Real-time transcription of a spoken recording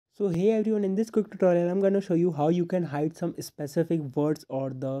So hey everyone, in this quick tutorial I'm going to show you how you can hide some specific words or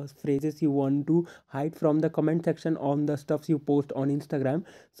the phrases you want to hide from the comment section on the stuffs you post on Instagram.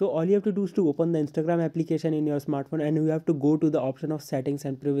 So all you have to do is to open the Instagram application in your smartphone and you have to go to the option of settings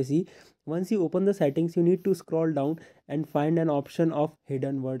and privacy. Once you open the settings, you need to scroll down and find an option of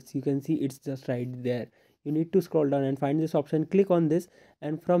hidden words. You can see it's just right there. You need to scroll down and find this option, click on this,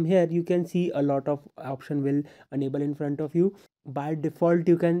 and from here you can see a lot of option will enable in front of you. By default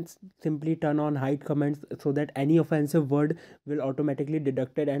you can simply turn on hide comments so that any offensive word will automatically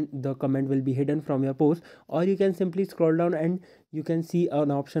deducted and the comment will be hidden from your post, or you can simply scroll down and you can see an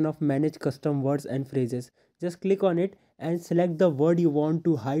option of manage custom words and phrases. Just click on it and select the word you want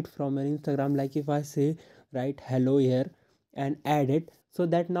to hide from your Instagram. Like if I say write hello here and add it, so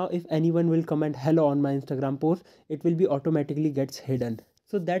that now if anyone will comment hello on my Instagram post, it will be automatically gets hidden.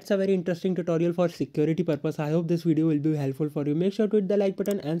 So that's a very interesting tutorial for security purpose. I hope this video will be helpful for you. Make sure to hit the like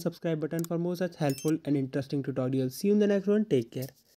button and subscribe button for more such helpful and interesting tutorials. See you in the next one. Take care.